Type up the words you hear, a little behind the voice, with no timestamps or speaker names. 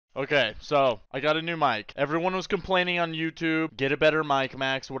Okay, so I got a new mic. Everyone was complaining on YouTube. Get a better mic,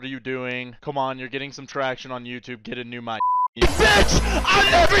 Max. What are you doing? Come on, you're getting some traction on YouTube. Get a new mic. Bitch!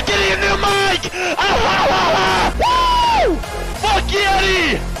 I'm never getting a new mic! Woo! Fuck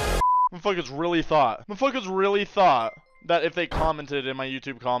Yeti! Motherfuckers really thought that if they commented in my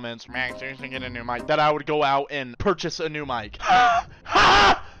YouTube comments, Max, seriously get a new mic, that I would go out and purchase a new mic.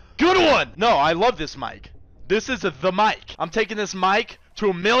 Good one! No, I love this mic. This is the mic. I'm taking this mic to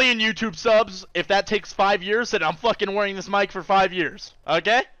 1 million YouTube subs. If that takes 5 years, then I'm fucking wearing this mic for 5 years.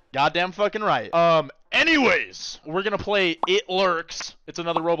 Okay? Goddamn fucking right. Anyways, we're gonna play It Lurks. It's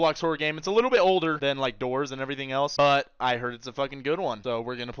another Roblox horror game. It's a little bit older than, like, Doors and everything else, but I heard it's a fucking good one, so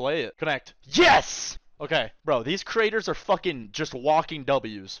we're gonna play it. Connect. Yes! Okay, bro, these creators are fucking just walking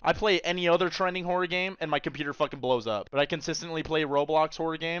W's. I play any other trending horror game, and my computer fucking blows up. But I consistently play Roblox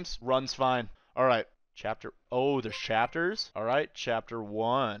horror games. Runs fine. Alright. Chapter. Oh, there's chapters? Alright, chapter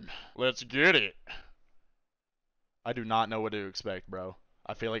 1. Let's get it. I do not know what to expect, bro.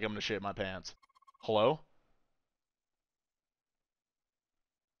 I feel like I'm gonna shit my pants. Hello?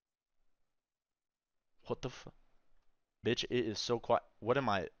 What the fuck? Bitch, it is so quiet. What am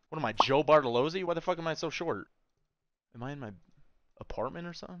I, Joe Bartolozzi? Why the fuck am I so short? Am I in my apartment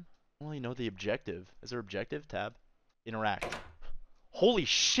or something? I don't really know the objective. Is there objective? Tab. Interact. Holy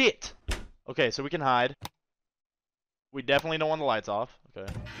shit! Okay, so we can hide. We definitely don't want the lights off.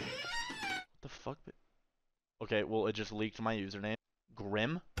 Okay. What the fuck? Okay, well, it just leaked my username.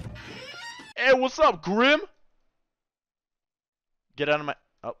 Grim? Hey, what's up, Grim? Get out of my...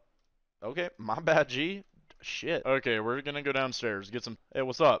 Oh. Okay, my bad, G. Shit. Okay, we're gonna go downstairs. Get some... Hey,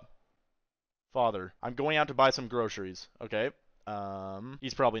 what's up? Father. I'm going out to buy some groceries. Okay.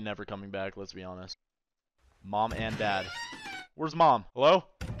 He's probably never coming back, let's be honest. Mom and Dad. Where's Mom? Hello?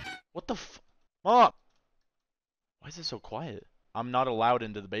 What the f... Mom! Why is it so quiet? I'm not allowed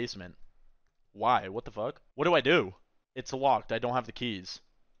into the basement. Why? What the fuck? What do I do? It's locked. I don't have the keys.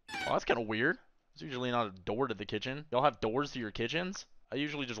 Oh, that's kind of weird. There's usually not a door to the kitchen. Y'all have doors to your kitchens? I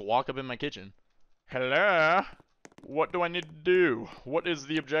usually just walk up in my kitchen. Hello? What do I need to do? What is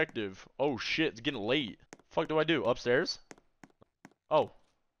the objective? Oh shit, it's getting late. Fuck do I do? Upstairs? Oh.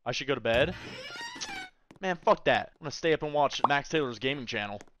 I should go to bed? Man, fuck that. I'm gonna stay up and watch Max Taylor's gaming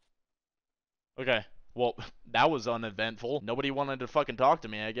channel. Okay. Well, that was uneventful. Nobody wanted to fucking talk to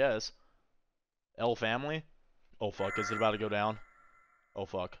me, I guess. L family? Oh fuck, is it about to go down? Oh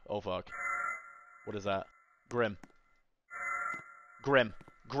fuck, oh fuck. What is that? Grim. Grim.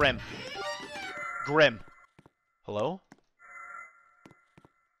 Grim. Grim. Hello?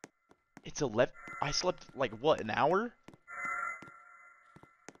 It's 11. I slept, like, what, an hour?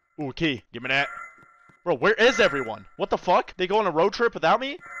 Ooh, key. Give me that. Bro, where is everyone? What the fuck? They go on a road trip without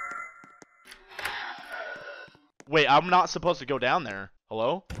me? Wait, I'm not supposed to go down there.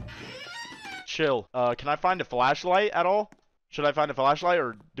 Hello? Chill. Can I find a flashlight at all? Should I find a flashlight,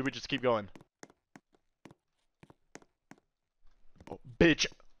 or do we just keep going? Oh, bitch.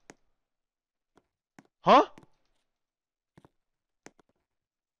 Huh?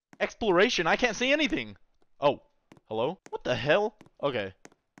 Exploration? I can't see anything. Oh. Hello? What the hell? Okay.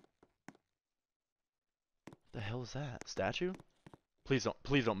 What the hell is that? Statue? Please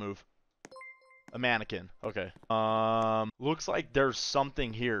don't move. A mannequin. Okay. Looks like there's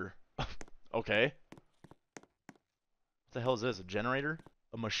something here. Okay. What the hell is this? A generator?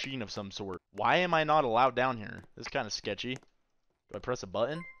 A machine of some sort. Why am I not allowed down here? This is kind of sketchy. Do I press a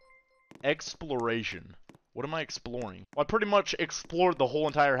button? Exploration. What am I exploring? Well, I pretty much explored the whole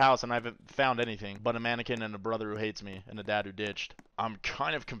entire house and I haven't found anything but a mannequin and a brother who hates me and a dad who ditched. I'm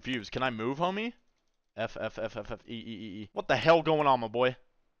kind of confused. Can I move, homie? F, F, F, F, F, E, E, E, E. What the hell going on, my boy?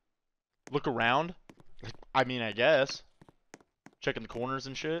 Look around? I mean, I guess. Checking the corners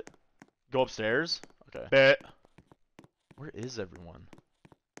and shit. Go upstairs? Okay. Bet. Where is everyone?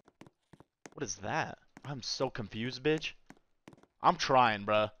 What is that? I'm so confused, bitch. I'm trying,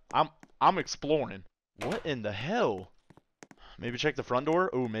 bruh. I'm exploring. What in the hell? Maybe check the front door?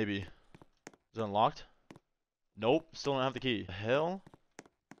 Oh, maybe. Is it unlocked? Nope. Still don't have the key. The hell?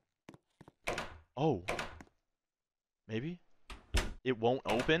 Oh. Maybe? It won't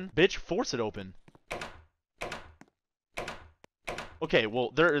open? Bitch, force it open. Okay,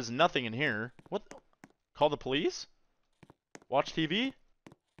 well, there is nothing in here. What? Call the police? Watch TV?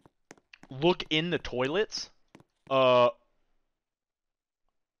 Look in the toilets? I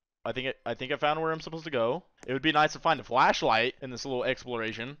think I found where I'm supposed to go. It would be nice to find a flashlight in this little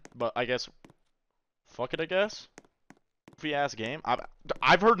exploration, but I guess... Fuck it, I guess? Goofy-ass game.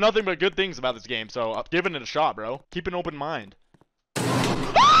 I've heard nothing but good things about this game, so I'm giving it a shot, bro. Keep an open mind.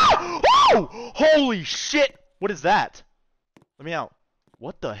 Ah! Oh! Holy shit! What is that? Let me out.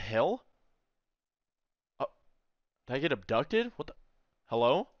 What the hell? Did I get abducted? What the?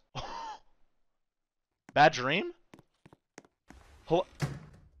 Hello? Bad dream? Hello?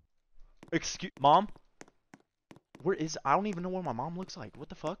 Excuse, mom? Where is? I don't even know what my mom looks like. What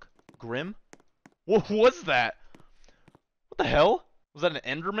the fuck? Grim? What was that? What the hell? Was that an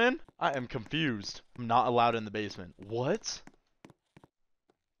Enderman? I am confused. I'm not allowed in the basement. What?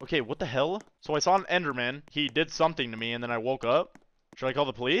 Okay, what the hell? So I saw an Enderman. He did something to me, and then I woke up. Should I call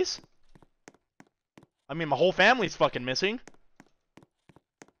the police? I mean, my whole family's fucking missing.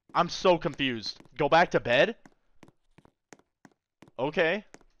 I'm so confused. Go back to bed? Okay.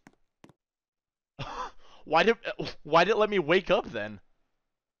 Why did it let me wake up then?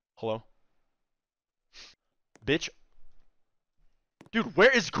 Hello? Bitch. Dude,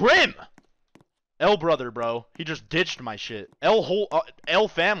 where is Grim? L brother, bro. He just ditched my shit. L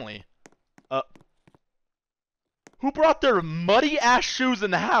family. Who brought their muddy ass shoes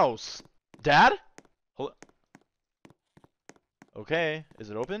in the house? Dad? Hello? Okay, is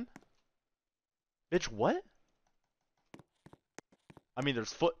it open? Bitch, what? I mean,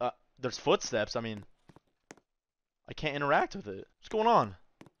 there's footsteps. I mean, I can't interact with it. What's going on?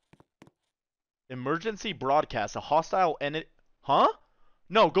 Emergency broadcast. A hostile entity. Huh?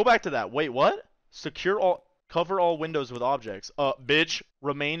 No, go back to that. Wait, what? Cover all windows with objects. Bitch,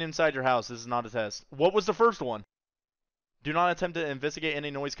 remain inside your house. This is not a test. What was the first one? Do not attempt to investigate any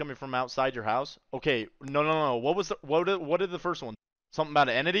noise coming from outside your house. Okay, no. What did the first one? Something about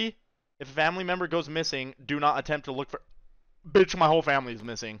an entity? If a family member goes missing, do not attempt to look for. Bitch, my whole family's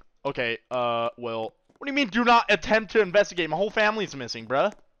missing. Okay, well, what do you mean do not attempt to investigate? My whole family's missing,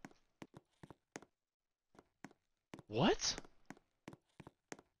 bruh. What?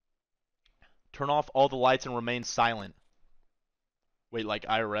 Turn off all the lights and remain silent. Wait, like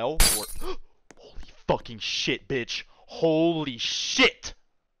IRL? Or holy fucking shit, bitch. Holy shit!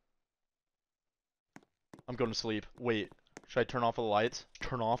 I'm going to sleep. Wait, should I turn off all the lights?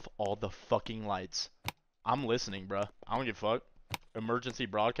 Turn off all the fucking lights. I'm listening, bruh. I don't give a fuck. Emergency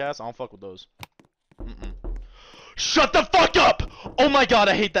broadcast? I don't fuck with those. Shut the fuck up! Oh my god,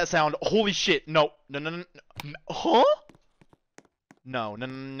 I hate that sound. Holy shit. No. Huh? No.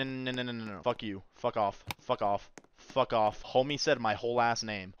 Fuck you. Fuck off. Fuck off. Fuck off. Homie said my whole ass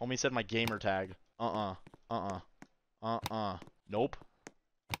name. Homie said my gamer tag. Nope.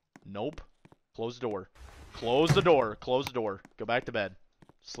 Nope. Close the door. Close the door. Close the door. Go back to bed.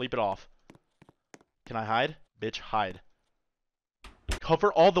 Sleep it off. Can I hide? Bitch, hide.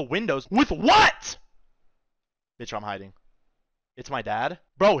 Cover all the windows. With what? Bitch, I'm hiding. It's my dad?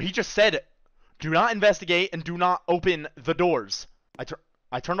 Bro, he just said, do not investigate and do not open the doors.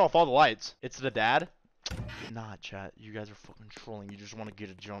 I turned off all the lights. It's the dad? Nah, chat. You guys are fucking trolling. You just want to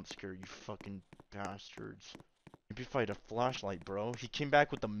get a jump scare, you fucking bastards. Maybe if I had a flashlight, bro. He came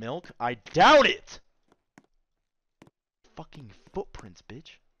back with the milk? I doubt it! Fucking footprints,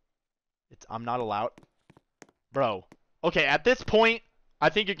 bitch. I'm not allowed. Bro. Okay, at this point, I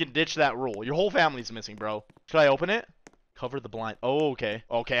think you can ditch that rule. Your whole family's missing, bro. Should I open it? Cover the blind. Oh, okay.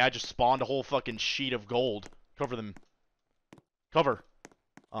 Okay, I just spawned a whole fucking sheet of gold. Cover them. Cover.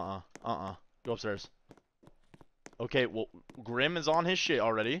 Go upstairs. Okay, well, Grim is on his shit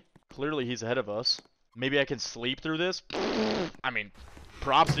already. Clearly, he's ahead of us. Maybe I can sleep through this? I mean,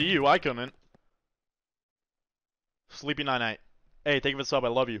 props to you. I couldn't. Sleepy night-night. Hey, thank you for the sub. I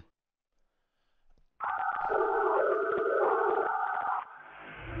love you.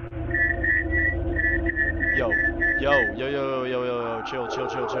 Yo. Chill.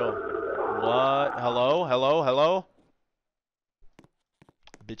 What? Hello?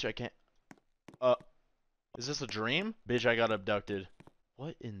 Bitch, I can't. Is this a dream? Bitch, I got abducted.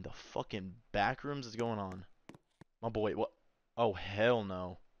 What in the fucking back rooms is going on? My boy, what? Oh, hell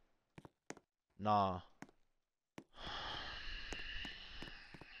no. Nah.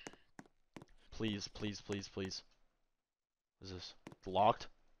 Please. What is this? It's locked?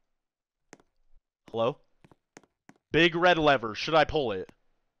 Hello? Big red lever. Should I pull it? I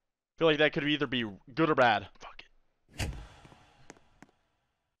feel like that could either be good or bad. Fuck it.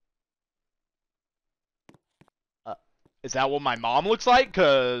 Is that what my mom looks like?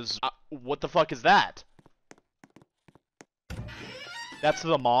 Cause, what the fuck is that? That's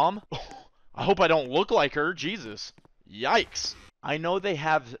the mom? I hope I don't look like her. Jesus. Yikes. I know they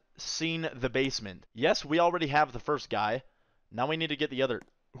have seen the basement. Yes, we already have the first guy. Now we need to get the other.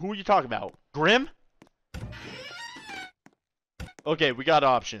 Who are you talking about? Grim? Okay, we got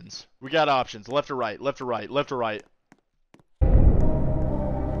options. Left or right.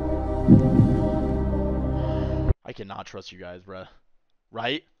 I cannot trust you guys, bruh.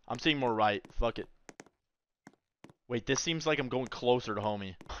 Right? I'm seeing more right. Fuck it. Wait, this seems like I'm going closer to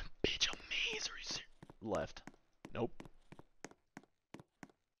homie. Bitch, a maze. Are you serious? Left. Nope.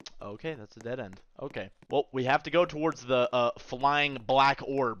 Okay, that's a dead end. Okay. Well, we have to go towards the flying black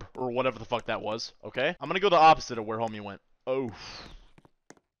orb, or whatever the fuck that was. Okay? I'm gonna go the opposite of where homie went. Oh.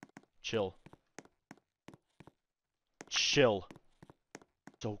 Chill. Chill.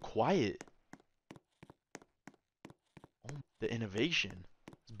 So quiet. Oh, the innovation.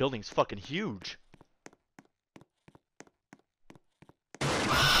 This building's fucking huge.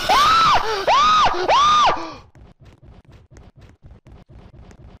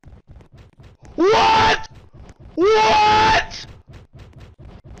 What? What?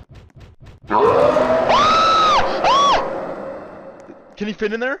 Can he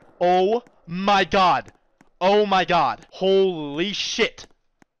fit in there? Oh my god. Oh my god. Holy shit.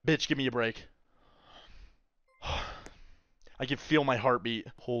 Bitch, give me a break. I can feel my heartbeat.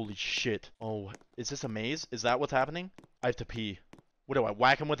 Holy shit. Oh, is this a maze? Is that what's happening? I have to pee. What do I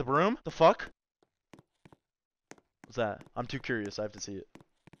whack him with a broom? The fuck? What's that? I'm too curious. I have to see it.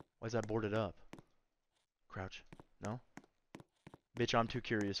 Why is that boarded up? Crouch. No? Bitch, I'm too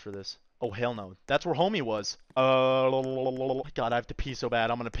curious for this. Oh, hell no. That's where homie was. God, I have to pee so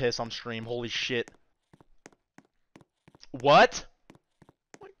bad. I'm gonna piss on stream. Holy shit. What?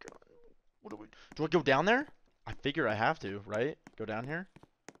 Oh my god. What do we... Do I go down there? I figure I have to, right? Go down here?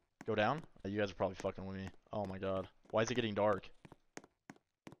 Go down? You guys are probably fucking with me. Oh my god. Why is it getting dark?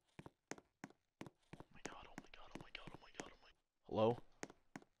 Oh my god, oh my god, oh my god, oh my god, oh my... Hello?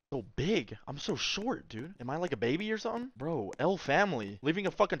 So big. I'm so short, dude. Am I like a baby or something? Bro, L family. Leaving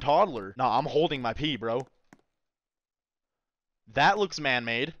a fucking toddler. Nah, I'm holding my pee, bro. That looks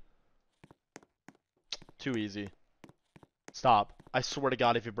man-made. Too easy. Stop. I swear to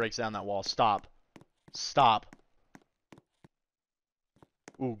god if it breaks down that wall. Stop. Stop.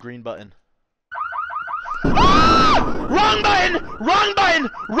 Ooh, green button. Ah! Wrong button! Wrong button!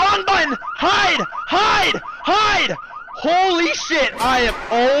 Wrong button! Hide! Hide! Hide! Holy shit! I am...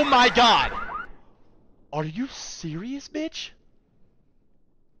 Oh my god! Are you serious, bitch?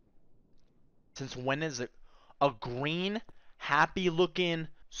 Since when is it a green, happy-looking,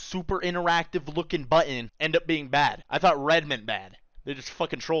 super interactive-looking button end up being bad? I thought red meant bad. They just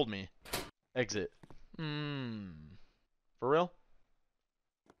fucking trolled me. Exit. For real?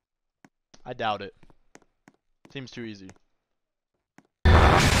 I doubt it. Seems too easy.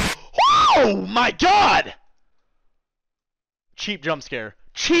 Oh my god! Cheap jump scare.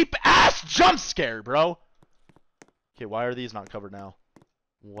 Cheap ass jump scare, bro! Okay, why are these not covered now?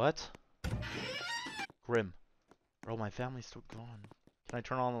 What? Grim. Bro, my family's still gone. Can I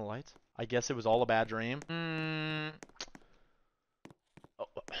turn on the lights? I guess it was all a bad dream. Oh.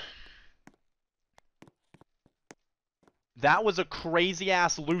 That was a crazy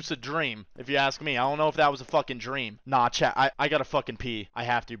ass lucid dream, if you ask me. I don't know if that was a fucking dream. Nah, chat, I gotta fucking pee. I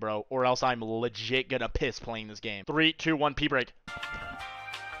have to, bro. Or else I'm legit gonna piss playing this game. 3, 2, 1, pee break.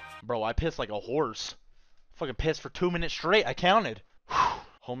 Bro, I pissed like a horse. Fucking pissed for 2 minutes straight. I counted. Whew.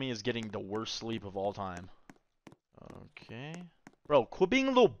 Homie is getting the worst sleep of all time. Okay. Bro, quit being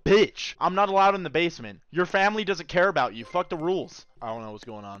a little bitch. I'm not allowed in the basement. Your family doesn't care about you. Fuck the rules. I don't know what's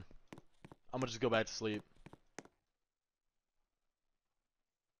going on. I'm gonna just go back to sleep.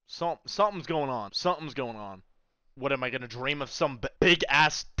 Something's going on. Something's going on. What, am I gonna dream of some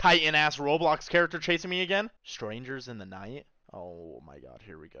big-ass, titan-ass Roblox character chasing me again? Strangers in the night? Oh my god,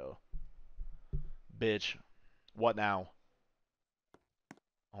 here we go. Bitch. What now?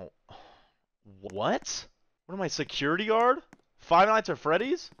 Oh. What? What am I, security guard? Five Nights at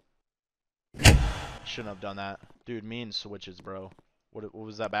Freddy's? Shouldn't have done that. Dude, mean switches, bro. What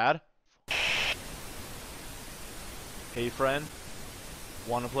was that bad? Hey, friend.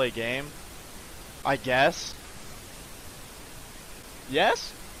 Want to play a game? I guess.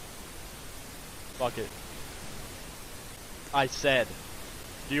 Yes? Fuck it. I said.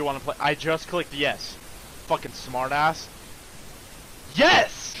 Do you want to play? I just clicked yes. Fucking smartass.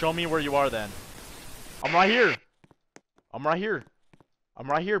 Yes! Show me where you are then. I'm right here. I'm right here. I'm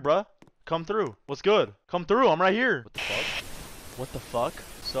right here, bruh. Come through. What's good? Come through. I'm right here. What the fuck? What the fuck?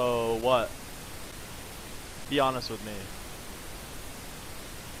 So, what? Be honest with me.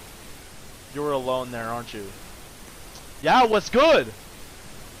 You're alone there, aren't you? Yeah, what's good?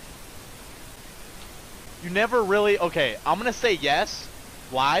 You never really... Okay, I'm gonna say yes.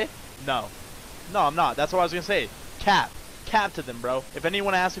 Why? No. No, I'm not. That's what I was gonna say. Cap. Cap to them, bro. If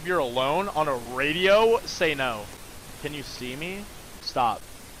anyone asks if you're alone on a radio, say no. Can you see me? Stop.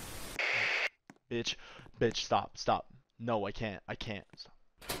 Bitch. Bitch, stop. Stop. No, I can't. I can't. Stop.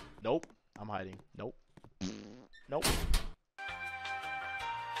 Nope. I'm hiding. Nope. Nope.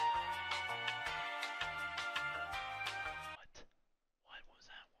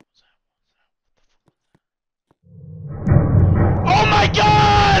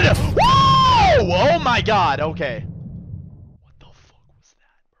 my god, okay. What the fuck was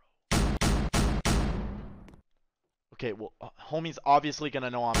that, bro? Okay, well, homie's obviously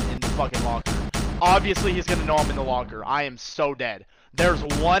gonna know I'm in the fucking locker. Obviously he's gonna know I'm in the locker. I am so dead. There's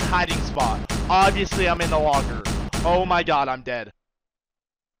one hiding spot. Obviously I'm in the locker. Oh my god, I'm dead.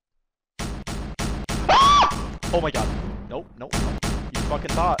 Ah! Oh my god. Nope, nope, nope. You fucking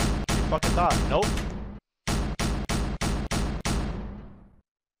thought. You fucking thought. Nope.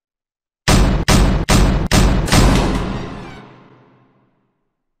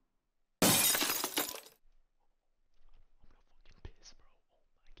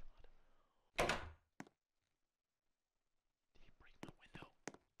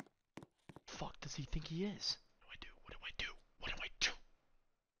 Fuck does he think he is? What do I do? What do I do? What do I do?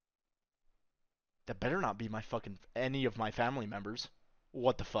 That better not be my fucking any of my family members.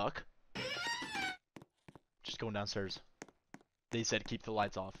 What the fuck? Just going downstairs. They said keep the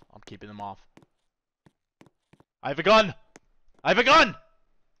lights off. I'm keeping them off. I have a gun! I have a gun!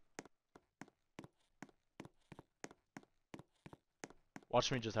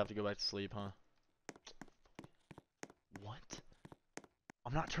 Watch me just have to go back to sleep, huh? What?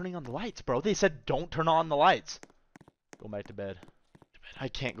 I'm not turning on the lights, bro. They said don't turn on the lights. Go back to bed. I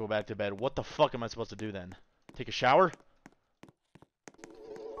can't go back to bed. What the fuck am I supposed to do then? Take a shower?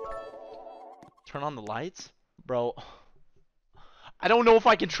 Turn on the lights? Bro. I don't know if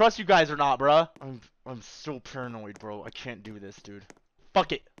I can trust you guys or not, bro. I'm so paranoid, bro. I can't do this, dude.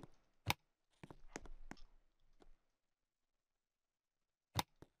 Fuck it.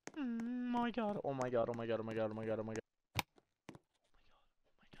 Oh my god. Oh my god. Oh my god. Oh my god. Oh my god. Oh my god.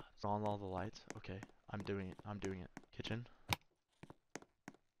 On all the lights. Okay. I'm doing it. I'm doing it. Kitchen.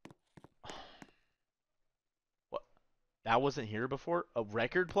 What? That wasn't here before? A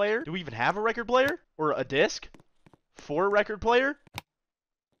record player? Do we even have a record player? Or a disc? For a record player?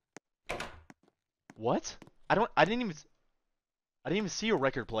 What? I didn't even see a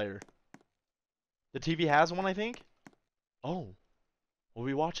record player. The TV has one, I think? Oh. What are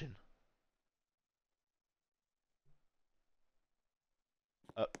we watching?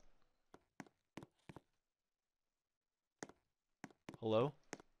 Hello?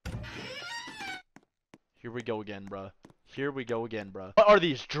 Here we go again, bruh. Here we go again, bruh. What are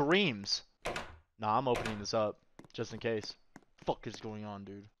these dreams? Nah, I'm opening this up. Just in case. Fuck is going on,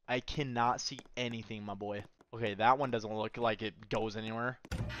 dude? I cannot see anything, my boy. Okay, that one doesn't look like it goes anywhere.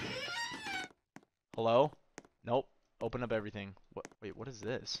 Hello? Nope. Open up everything. What? Wait, what is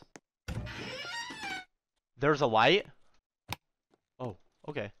this? There's a light? Oh,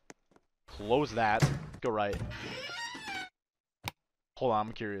 okay. Close that. Go right. Hold on,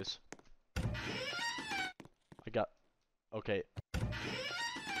 I'm curious. I got... Okay.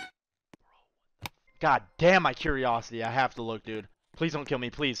 God damn my curiosity. I have to look, dude. Please don't kill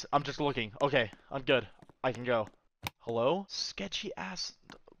me, please. I'm just looking. Okay, I'm good. I can go. Hello? Sketchy ass...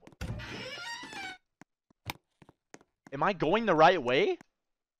 Am I going the right way?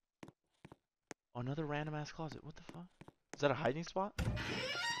 Another random ass closet. What the fuck? Is that a hiding spot?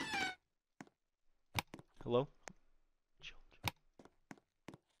 Hello?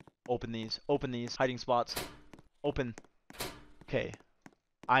 Open these. Open these. Hiding spots. Open. Okay.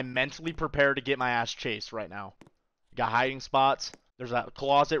 I'm mentally prepared to get my ass chased right now. Got hiding spots. There's that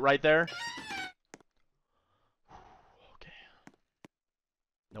closet right there. Okay.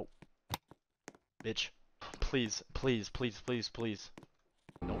 Nope. Bitch. Please, please, please, please, please.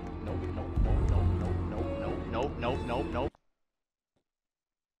 Nope, nope, nope, nope, nope, nope, nope, nope, nope, nope, nope.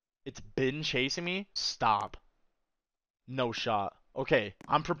 It's been chasing me? Stop. No shot. Okay,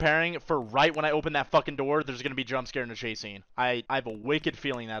 I'm preparing for right when I open that fucking door, there's gonna be jump scare and a chase scene. I have a wicked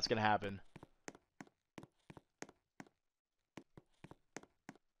feeling that's gonna happen.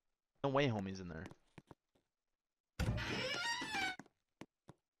 No way homie's in there.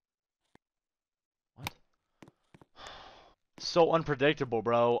 What? So unpredictable,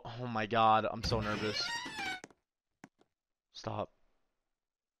 bro. Oh my god, I'm so nervous. Stop.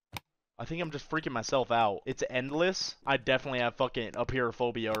 I think I'm just freaking myself out. It's endless. I definitely have fucking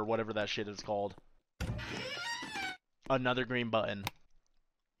apeirophobia or whatever that shit is called. Another green button.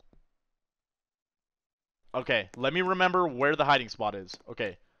 Okay, let me remember where the hiding spot is.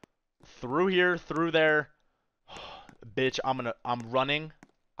 Okay. Through here, through there. Bitch, I'm running.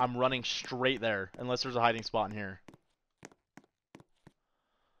 I'm running straight there. Unless there's a hiding spot in here.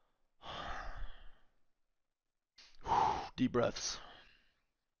 Deep breaths.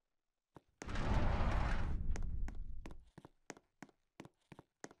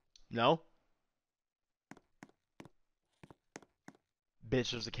 No?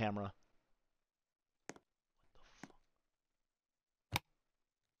 Bitch, there's a camera.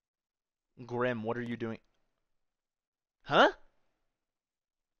 Grim, what are you doing? Huh?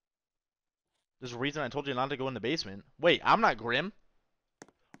 There's a reason I told you not to go in the basement. Wait, I'm not Grim.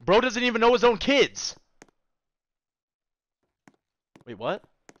 Bro doesn't even know his own kids. Wait, what?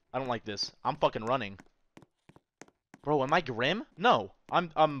 I don't like this. I'm fucking running. Bro, am I Grim? No.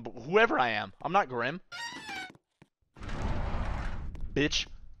 I'm whoever I am. I'm not Grim. Bitch.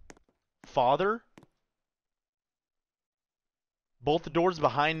 Father? Both the doors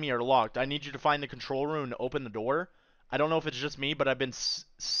behind me are locked. I need you to find the control room and open the door. I don't know if it's just me, but I've been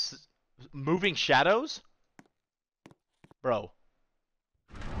moving shadows? Bro.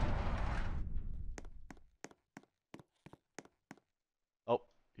 Oh,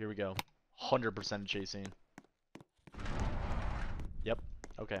 here we go. 100% chasing. Yep.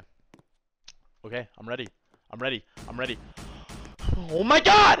 Okay. Okay, I'm ready. I'm ready. I'm ready. Oh my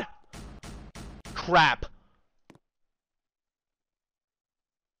god! Crap.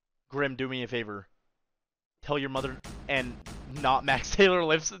 Grim, do me a favor. Tell your mother and not Max Taylor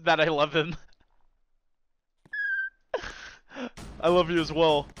Lips that I love him. I love you as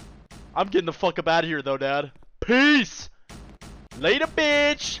well. I'm getting the fuck up out of here though, Dad. Peace! Later,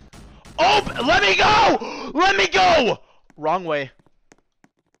 bitch! Oh, let me go! Let me go! Wrong way.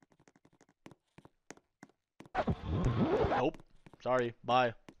 Nope. Sorry.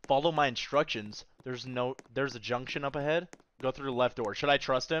 Bye. Follow my instructions. There's a junction up ahead. Go through the left door. Should I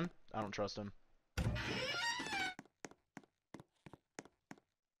trust him? I don't trust him.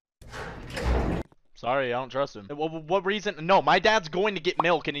 Sorry, I don't trust him. What reason? No, my dad's going to get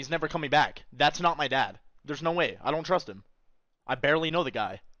milk and he's never coming back. That's not my dad. There's no way. I don't trust him. I barely know the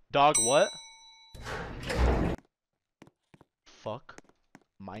guy. Dog, what? Fuck.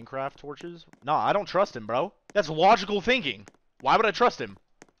 Minecraft torches? Nah, I don't trust him, bro. That's logical thinking. Why would I trust him?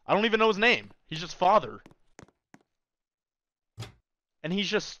 I don't even know his name. He's just father. And he's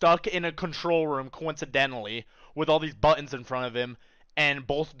just stuck in a control room, coincidentally, with all these buttons in front of him, and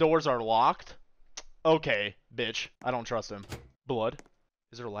both doors are locked? Okay, bitch. I don't trust him. Blood.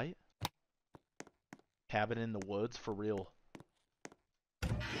 Is there a light? Cabin in the woods? For real.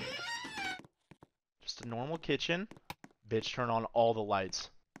 Just a normal kitchen. Bitch, turn on all the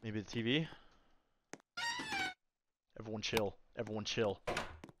lights. Maybe the TV? Everyone chill. Everyone chill.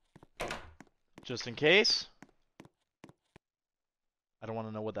 Just in case. I don't want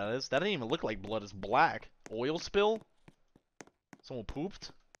to know what that is. That didn't even look like blood. It's black. Oil spill? Someone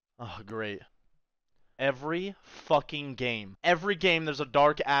pooped? Oh, great. Every fucking game. Every game there's a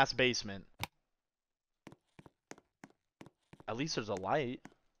dark-ass basement. At least there's a light.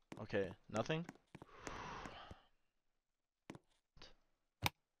 Okay, nothing?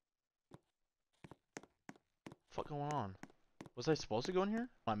 What's going on? Was I supposed to go in here?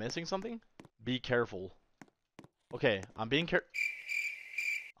 Am I missing something? Be careful. Okay, I'm being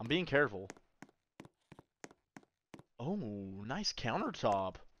careful. Oh, nice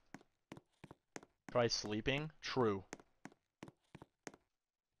countertop. Try sleeping? True.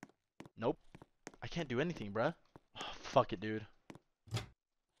 Nope. I can't do anything, bruh. Oh, fuck it, dude.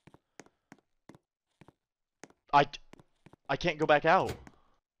 I can't go back out.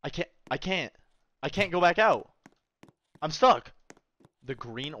 I can't go back out. I'm stuck. The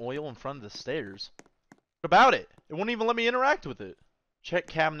green oil in front of the stairs. What about it? It won't even let me interact with it. Check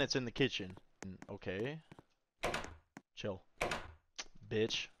cabinets in the kitchen. Okay. Chill.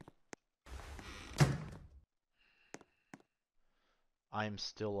 Bitch. I'm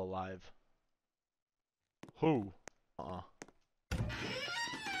still alive. Who? I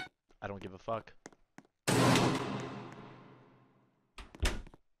don't give a fuck.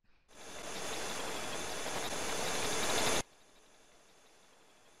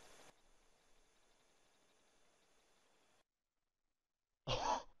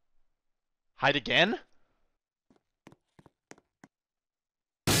 Hide again?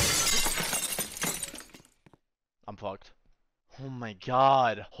 I'm fucked. Oh my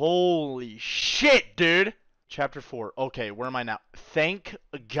god. Holy shit, dude! Chapter 4. Okay, where am I now? Thank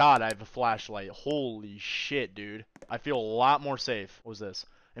God I have a flashlight. Holy shit, dude. I feel a lot more safe. What was this?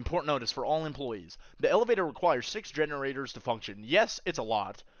 Important notice for all employees. The elevator requires 6 generators to function. Yes, it's a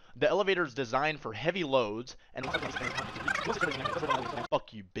lot. The elevator is designed for heavy loads and...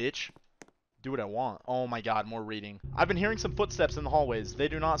 Fuck you, bitch. Do what I want. Oh my god, more reading. I've been hearing some footsteps in the hallways. They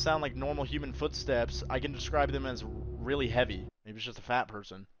do not sound like normal human footsteps. I can describe them as really heavy. Maybe it's just a fat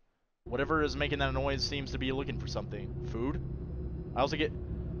person. Whatever is making that noise seems to be looking for something. Food? I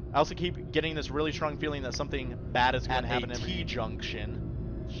also keep getting this really strong feeling that something bad is going to happen at a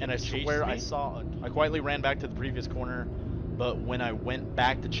T-junction. And I swear I saw... I quietly ran back to the previous corner, but when I went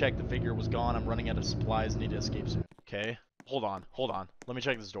back to check, the figure was gone. I'm running out of supplies. Need to escape soon. Okay. Hold on. Hold on. Let me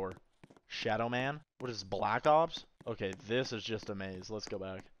check this door. Shadow Man? What is this, Black Ops? Okay, this is just a maze. Let's go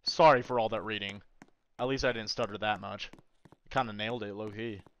back. Sorry for all that reading. At least I didn't stutter that much. Kinda nailed it,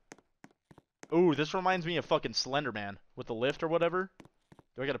 low-key. Ooh, this reminds me of fucking Slender Man. With the lift or whatever.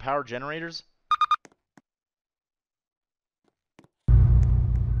 Do I gotta power generators?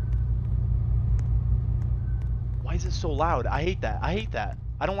 Why is it so loud? I hate that. I hate that.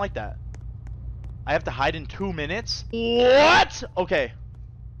 I don't like that. I have to hide in 2 minutes? What? Okay.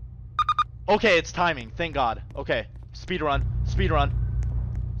 Okay, it's timing. Thank God. Okay. Speed run. Speed run.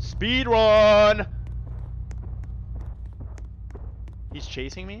 Speed run! He's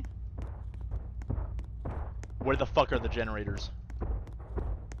chasing me? Where the fuck are the generators?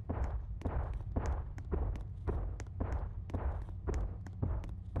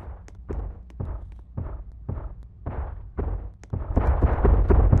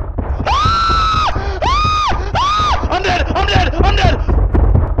 I'm dead! I'm dead! I'm dead!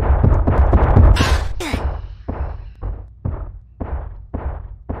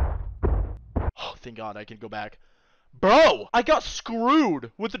 Oh, thank God I can go back. Bro! I got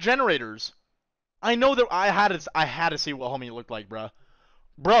screwed with the generators. I know that I had to see what homie looked like, bruh.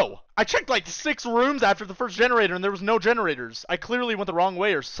 Bro, I checked like 6 rooms after the first generator and there was no generators. I clearly went the wrong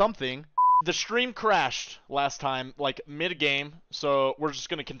way or something. The stream crashed last time, like mid-game, so we're just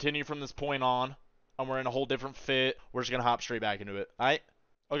gonna continue from this point on. And we're in a whole different fit. We're just gonna hop straight back into it. Alright?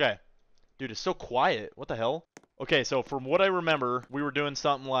 Okay. Dude, it's so quiet. What the hell? Okay, so from what I remember, we were doing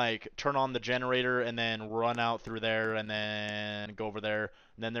something like turn on the generator and then run out through there and then go over there.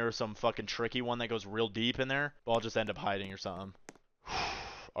 And then there was some fucking tricky one that goes real deep in there. But I'll just end up hiding or something.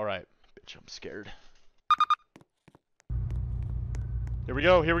 Alright. Bitch, I'm scared. Here we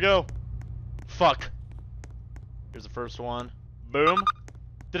go, here we go. Fuck. Here's the first one. Boom.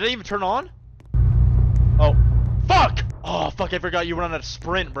 Did it even turn on? Oh. Fuck! Oh, fuck, I forgot you run a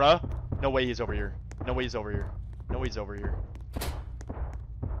sprint, bruh. No way he's over here. No way he's over here. No way he's over here.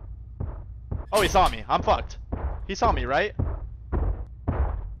 Oh, he saw me. I'm fucked. He saw me, right?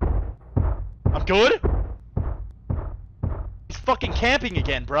 I'm good? He's fucking camping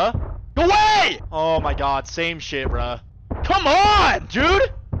again, bruh. Go away! Oh my God, same shit, bruh. Come on,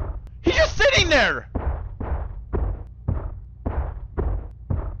 dude! He's just sitting there!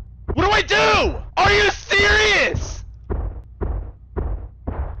 What do I do? Are you serious?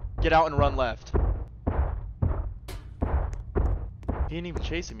 Get out and run left. He ain't even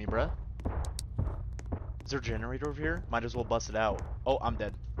chasing me, bruh. Is there a generator over here? Might as well bust it out. Oh, I'm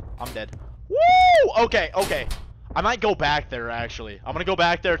dead. I'm dead. Woo! Okay, okay. I might go back there, actually. I'm gonna go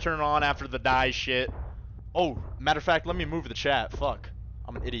back there, turn it on after the die shit. Oh, matter of fact, let me move the chat. Fuck.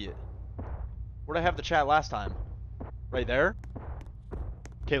 I'm an idiot. Where'd I have the chat last time? Right there?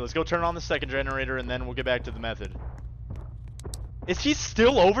 Okay, let's go turn on the second generator, and then we'll get back to the method. Is he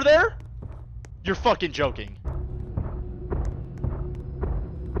still over there? You're fucking joking.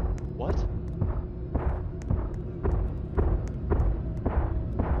 What?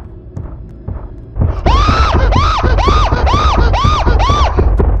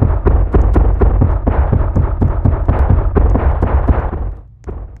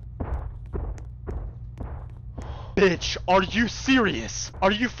 Bitch, are you serious?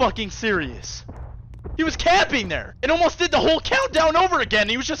 Are you fucking serious? He was camping there and almost did the whole countdown over again.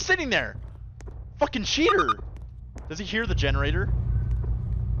 He was just sitting there. Fucking cheater. Does he hear the generator?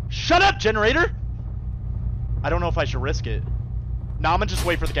 Shut up, generator! I don't know if I should risk it. Nah, I'm gonna just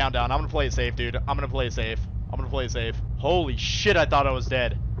wait for the countdown. I'm gonna play it safe, dude. I'm gonna play it safe. I'm gonna play it safe. Holy shit, I thought I was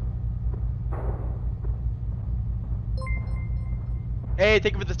dead. Hey,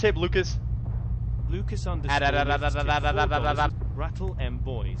 thank you for the tip, Lucas. Lucas _ Rattle M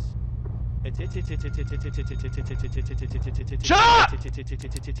boys. Shut up!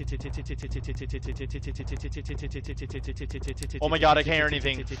 Oh my God, I can't hear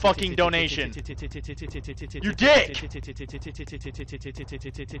anything. Fucking donation. You dick!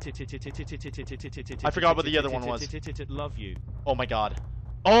 I forgot what the other one was. Love you. Oh my God.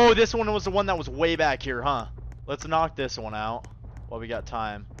 Oh, this one was the one that was way back here, huh? Let's knock this one out while we got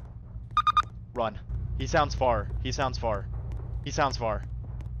time. Run. He sounds far. He sounds far. He sounds far.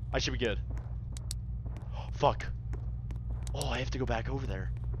 I should be good. Fuck. Oh, I have to go back over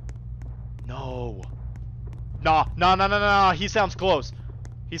there. No. Nah, nah, nah, nah, nah. He sounds close.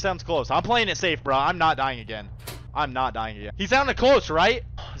 He sounds close. I'm playing it safe, bro. I'm not dying again. I'm not dying again. He sounded close, right?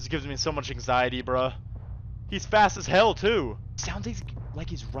 This gives me so much anxiety, bro. He's fast as hell, too. Sounds like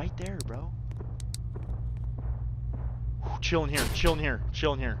he's right there, bro. Chilling here, chilling here,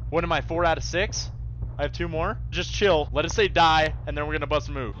 chilling here. What am I, 4 out of 6? I have 2 more. Just chill. Let us say die, and then we're gonna bust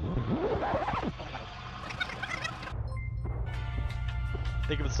a move.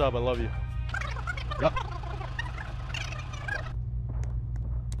 Think of a sub. I love you. Yup.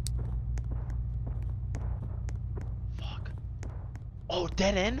 Fuck. Oh,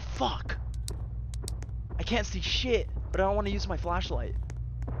 dead end? Fuck. I can't see shit, but I don't want to use my flashlight.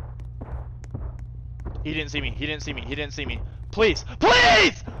 He didn't see me. He didn't see me. He didn't see me. Please.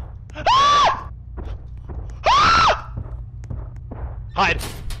 Please! Ah! Ah! Hide.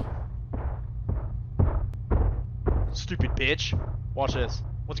 Stupid bitch. Watch this.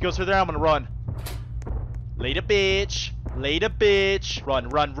 Once he goes through there, I'm gonna run. Later, bitch. Later, bitch. Run,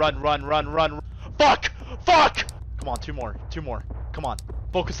 run, run, run, run, run. Fuck! Fuck! Come on, two more. Two more. Come on.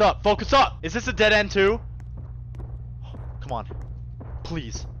 Focus up. Focus up! Is this a dead end too? Come on.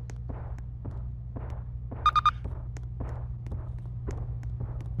 Please.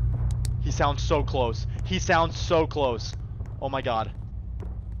 He sounds so close. He sounds so close. Oh my god.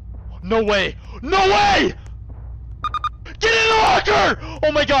 No way! No way! Get in the locker!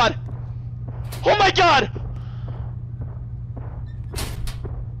 Oh my god! Oh my god!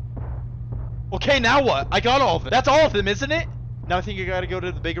 Okay, now what? I got all of them. That's all of them, isn't it? Now I think you gotta go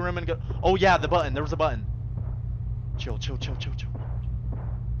to the bigger room and go. Oh yeah, the button. There was a button. Chill, chill, chill, chill, chill.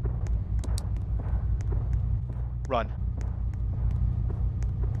 Run.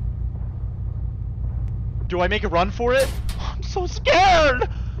 Do I make a run for it? I'm so scared!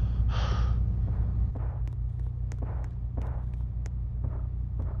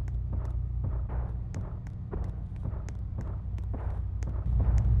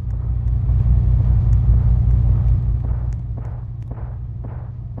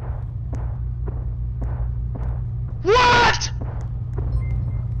 What?!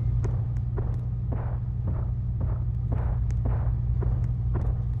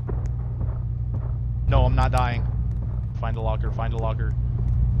 No, I'm not dying. Find a locker, find a locker.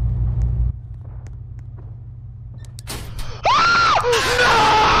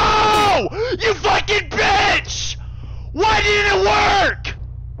 Ah! No! You fucking bitch! Why didn't it work?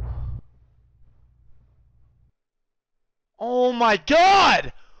 Oh my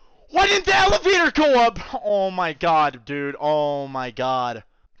god! Why didn't the elevator go up? Oh my god, dude. Oh my god.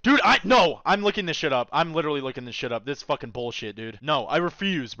 Dude, I'm looking this shit up. I'm literally looking this shit up. This is fucking bullshit, dude. No, I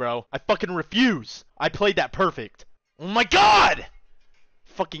refuse, bro. I fucking refuse. I played that perfect. Oh my god!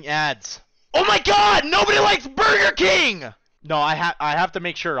 Fucking ads. Oh my god! Nobody likes Burger King! No, I have to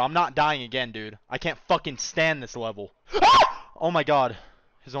make sure. I'm not dying again, dude. I can't fucking stand this level. Ah! Oh my god.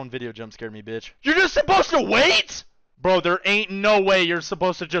 His own video jump scared me, bitch. You're just supposed to wait? Bro, there ain't no way you're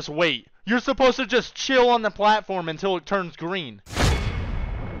supposed to just wait. You're supposed to just chill on the platform until it turns green.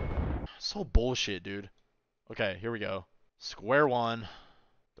 So bullshit, dude. Okay, here we go. Square one.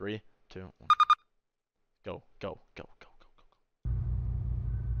 3, 2, 1. Go, go, go, go, go, go.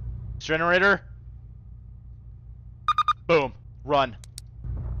 Generator. Boom. Run.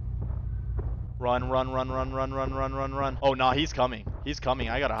 Run, run, run, run, run, run, run, run, run. Oh, no, he's coming. He's coming.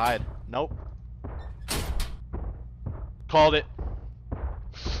 I gotta hide. Nope. Called it.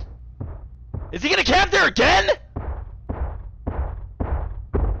 Is he gonna camp there again?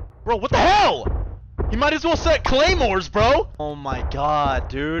 Bro, what the hell? He might as well set claymores, bro. Oh my god,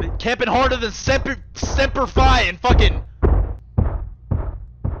 dude. Camping harder than Semper Fi and fucking...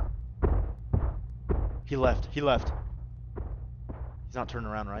 He left. He left. He's not turning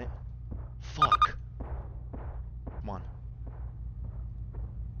around, right? Fuck. Come on.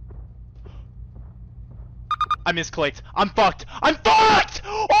 I misclicked. I'm fucked. I'm fucked!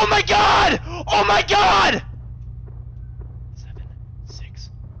 Oh my god! Oh my god! 7, 6,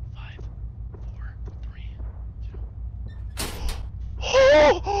 5, 4, 3, 2.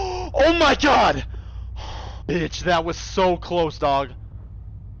 Oh my god! Bitch, that was so close, dog.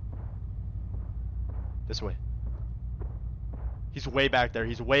 This way. He's way back there.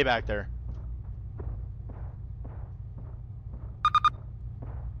 He's way back there.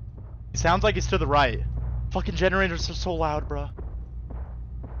 It sounds like he's to the right. Fucking generators are so loud, bro.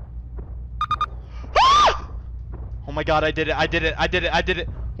 Ah! Oh my god, I did it. I did it. I did it. I did it.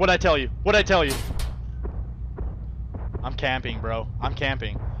 What'd I tell you? What'd I tell you? I'm camping, bro. I'm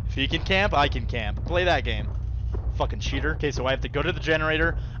camping. If he can camp, I can camp. Play that game. Fucking cheater. Okay, so I have to go to the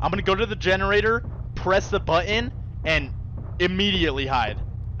generator. I'm gonna go to the generator, press the button, and immediately hide.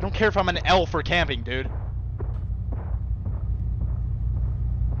 I don't care if I'm an L for camping, dude.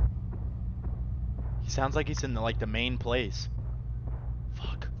 He sounds like he's in the, like, the main place.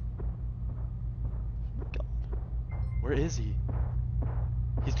 Fuck. Oh my god. Where is he?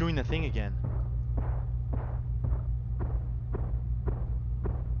 He's doing the thing again.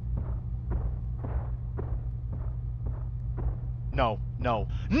 No, no,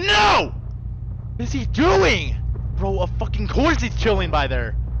 no! What is he doing? Bro, of fucking course he's chilling by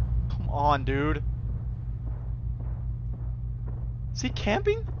there. Come on, dude. Is he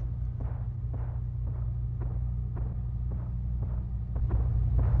camping?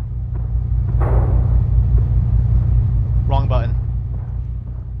 Wrong button.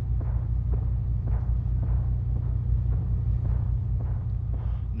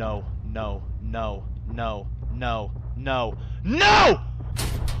 No, no, no, no, no, no, no!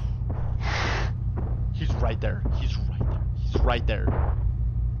 He's right there. He's right there. He's right there.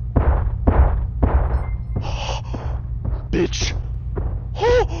 Bitch!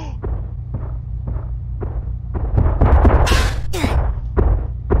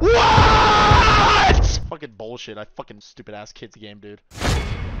 What? Fucking bullshit. I fucking stupid ass kids game, dude.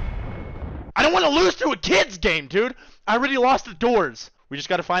 I don't want to lose to a kids game, dude. I already lost the doors. We just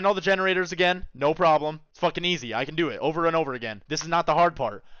gotta find all the generators again. No problem. It's fucking easy. I can do it over and over again. This is not the hard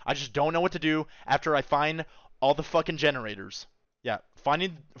part. I just don't know what to do after I find all the fucking generators. Yeah,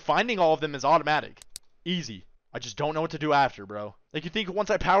 finding all of them is automatic. Easy. I just don't know what to do after, bro. Like, you think once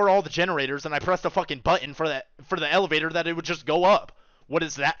I power all the generators and I press the fucking button for the elevator that it would just go up. What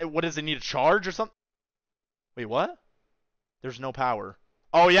is that? What does it need to charge or something? Wait, what? There's no power.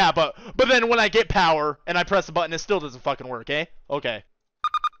 Oh yeah, but then when I get power and I press the button, it still doesn't fucking work, eh? Okay.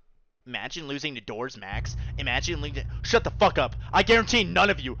 Imagine losing to doors, Max. Imagine losing. Shut the fuck up. I guarantee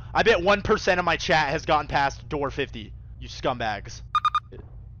none of you. I bet 1% of my chat has gotten past door 50. You scumbags.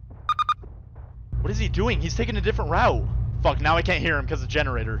 What is he doing? He's taking a different route. Fuck, now I can't hear him because of the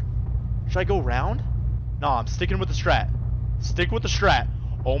generator. Should I go round? No, I'm sticking with the strat. Stick with the strat.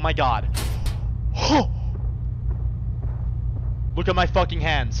 Oh my god. Look at my fucking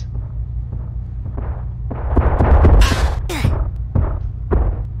hands.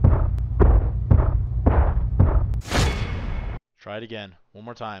 Try it again. One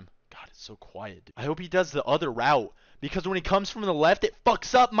more time. God, it's so quiet, dude. I hope he does the other route, because when he comes from the left, it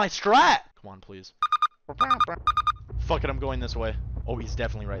fucks up my strat. Come on, please. Fuck it, I'm going this way. Oh, he's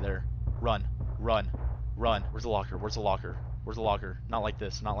definitely right there. Run. Run. Run. Where's the locker? Where's the locker? Where's the locker? Not like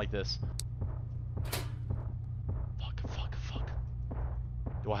this. Not like this. Fuck, fuck, fuck.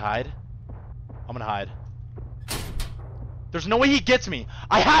 Do I hide? I'm gonna hide. There's no way he gets me.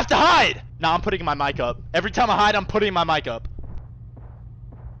 I have to hide! Nah, I'm putting my mic up. Every time I hide, I'm putting my mic up.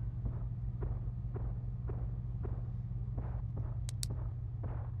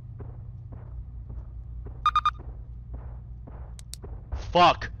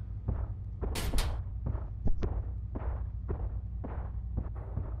 Fuck.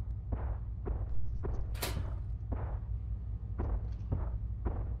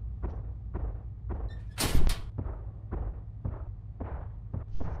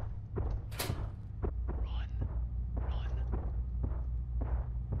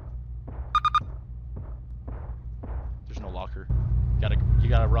 There's no locker. You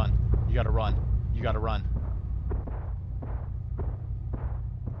gotta run. You gotta run. You gotta run.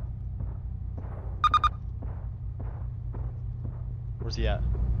 Where's he at?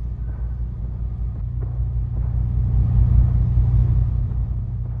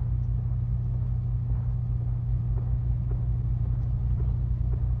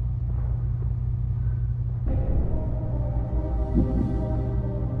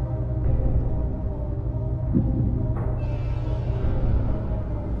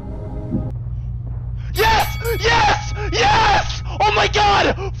 Yes! Yes! Yes! Oh my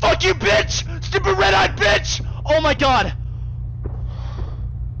god! Fuck you, bitch! Stupid red-eyed bitch! Oh my god!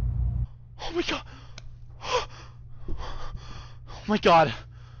 Oh my god! Oh my god!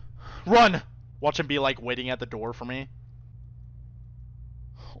 Run! Watch him be like waiting at the door for me.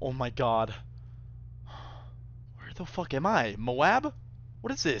 Oh my god. Where the fuck am I? Moab?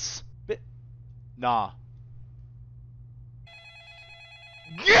 What is this? Nah.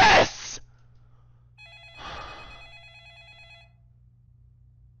 Yes!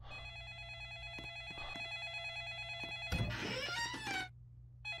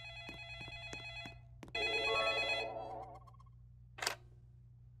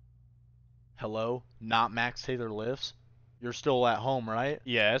 Hello? Not Max Taylor Lifts? You're still at home, right?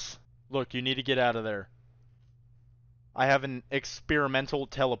 Yes. Look, you need to get out of there. I have an experimental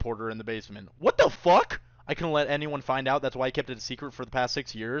teleporter in the basement. What the fuck? I couldn't let anyone find out. That's why I kept it a secret for the past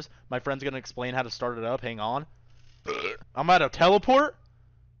 6 years. My friend's gonna explain how to start it up. Hang on. I'm at a teleport?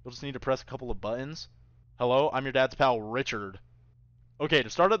 You'll just need to press a couple of buttons. Hello? I'm your dad's pal, Richard. Okay, to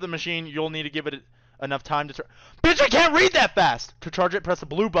start up the machine, you'll need to give it enough time to Bitch, I can't read that fast! To charge it, press the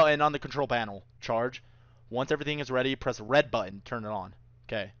blue button on the control panel. Charge. Once everything is ready, press the red button. Turn it on.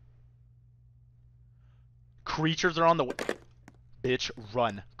 Okay. Creatures are on the way. Bitch,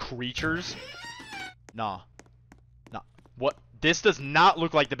 run. Creatures? Nah. What? This does not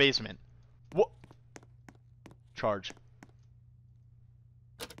look like the basement. What? Charge.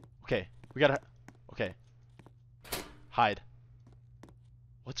 Okay, we gotta... Okay. Hide.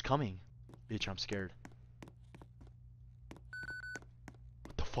 What's coming? Bitch, I'm scared.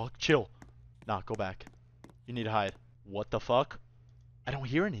 What the fuck? Chill. Nah, go back. You need to hide. What the fuck? I don't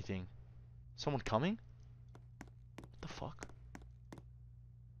hear anything. Someone coming? What the fuck?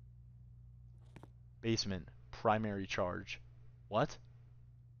 Basement. Primary charge. What?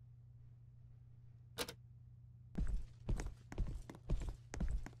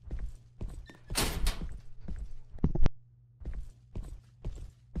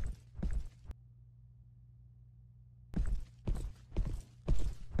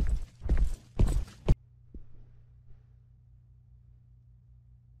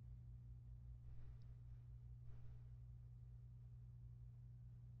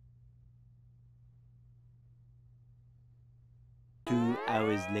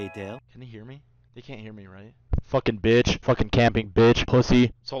 Hours later. Can they hear me? They can't hear me, right? Fucking bitch. Fucking camping bitch.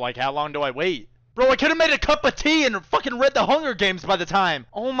 Pussy. So, like, how long do I wait? Bro, I could have made a cup of tea and fucking read the Hunger Games by the time.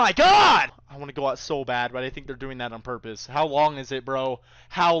 Oh my god! I want to go out so bad, but I think they're doing that on purpose. How long is it, bro?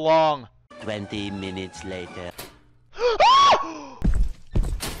 How long? 20 minutes later. What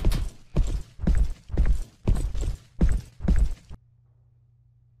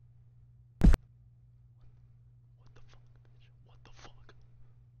the fuck?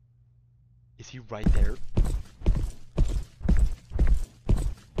 Is he right there?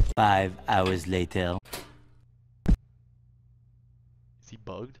 5 hours later. Is he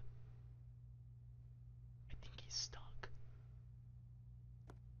bugged? I think he's stuck.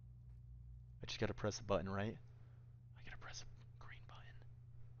 I just gotta press the button, right? I gotta press the green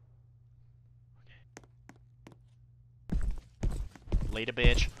button. Okay. Later,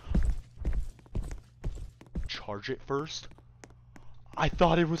 bitch. Charge it first? I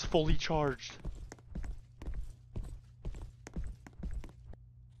thought it was fully charged.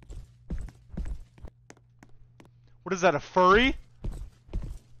 What is that, a furry?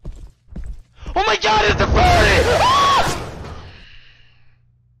 Oh my god, it's a furry! Ah!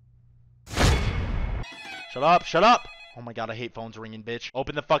 Shut up, shut up! Oh my god, I hate phones ringing, bitch.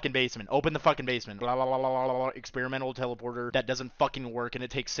 Open the fucking basement. Open the fucking basement. Blah, blah, blah, blah, blah, blah. Experimental teleporter that doesn't fucking work and it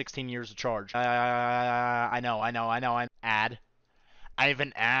takes 16 years to charge. I know. Ad. I have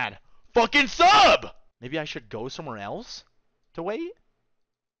an ad. Fucking sub! Maybe I should go somewhere else to wait?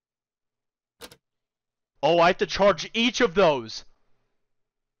 Oh, I have to charge each of those.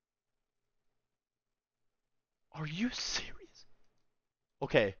 Are you serious?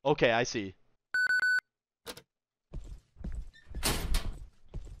 Okay, I see.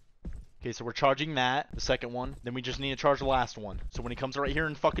 Okay, so we're charging that, the second one. Then we just need to charge the last one. So when he comes right here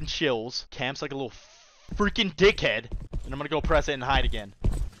and fucking chills, camps like a little freaking dickhead, and I'm gonna go press it and hide again.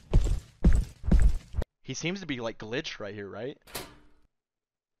 He seems to be like glitched right here, right?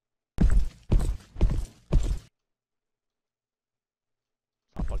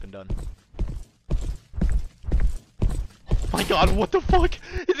 I'm fucking done. Oh my god, what the fuck?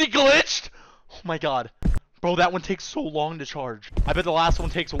 Is he glitched? Oh my god. Bro, that one takes so long to charge. I bet the last one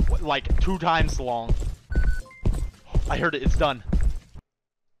takes like 2 times as long. I heard it, it's done.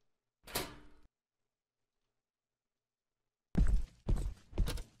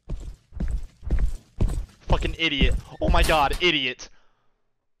 Fucking idiot. Oh my god, idiot.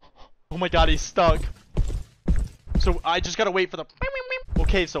 Oh my god, he's stuck. So I just gotta wait for the...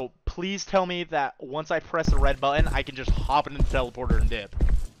 Okay, so please tell me that once I press the red button, I can just hop into the teleporter and dip.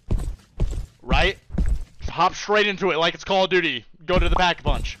 Right? Just hop straight into it like it's Call of Duty. Go to the back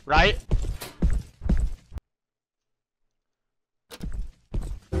punch, right?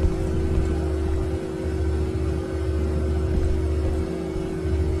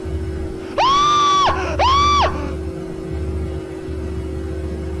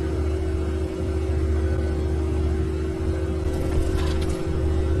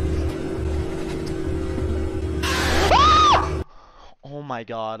 Oh my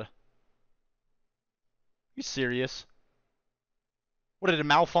god. You serious? What, did it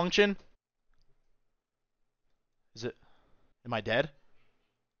malfunction? Is it... Am I dead?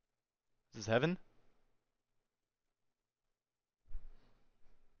 Is this heaven?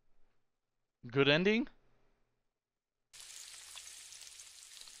 Good ending?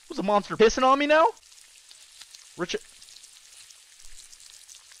 Was a monster pissing on me now? Richard...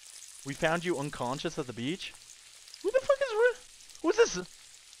 We found you unconscious at the beach? Who the fuck is... Who's this?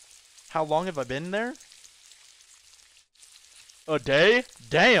 How long have I been there? A day?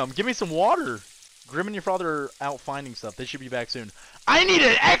 Damn, give me some water. Grim and your father are out finding stuff. They should be back soon. I need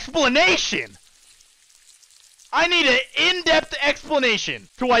an explanation! I need an in-depth explanation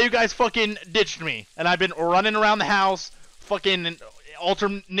to why you guys fucking ditched me. And I've been running around the house, fucking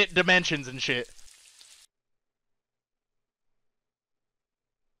alternate dimensions and shit.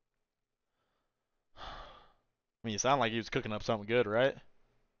 I mean, you sound like he was cooking up something good, right?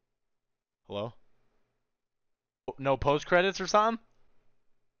 Hello? No post credits or something?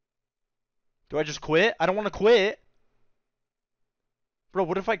 Do I just quit? I don't want to quit. Bro,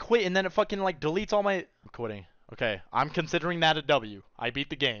 what if I quit and then it fucking like deletes all my... I'm quitting. Okay, I'm considering that a W. I beat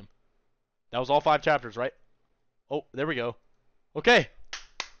the game. That was all 5 chapters, right? Oh, there we go. Okay.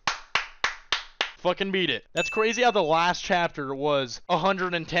 Fucking beat it. That's crazy how the last chapter was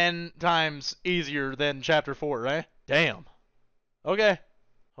 110 times easier than chapter 4, right? Damn. Okay.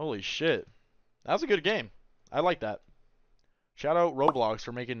 Holy shit. That was a good game. I like that. Shout out Roblox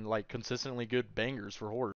for making like consistently good bangers for horror.